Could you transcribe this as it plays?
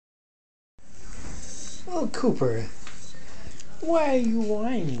Oh, Cooper, why are you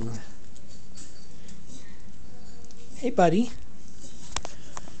whining? Hey, buddy.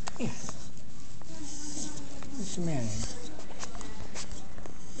 Here. What's the matter?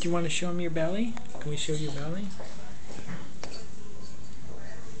 Do you want to show him your belly? Can we show your belly?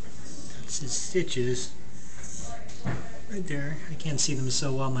 That's his stitches. Right there. I can't see them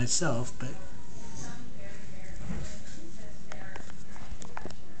so well myself, but...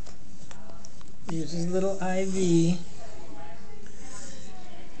 here's his little IV.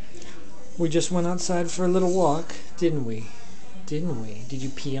 We just went outside for a little walk, didn't we? Didn't we? Did you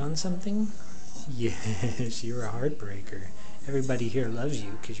pee on something? Yes, you're a heartbreaker. Everybody here loves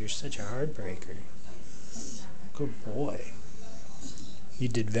you because you're such a heartbreaker. Good boy. You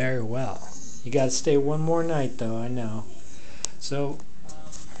did very well. You gotta stay one more night though, I know. So,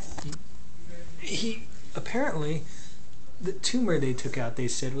 he apparently, the tumor they took out, they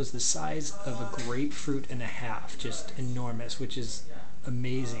said, was the size of a grapefruit and a half. Just enormous, which is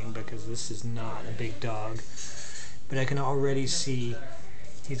amazing because this is not a big dog. But I can already see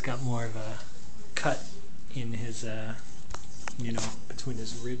he's got more of a cut in his, between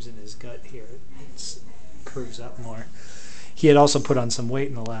his ribs and his gut here. It curves up more. He had also put on some weight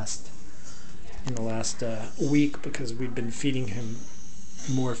in the last week because we'd been feeding him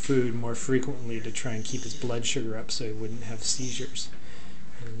more food more frequently to try and keep his blood sugar up so he wouldn't have seizures.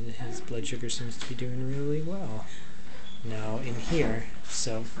 And his blood sugar seems to be doing really well now in here.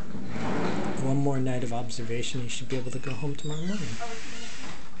 So one more night of observation, he should be able to go home tomorrow morning.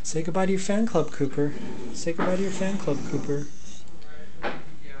 Say goodbye to your fan club, Cooper. Say goodbye to your fan club, Cooper.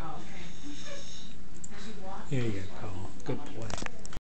 Here you go.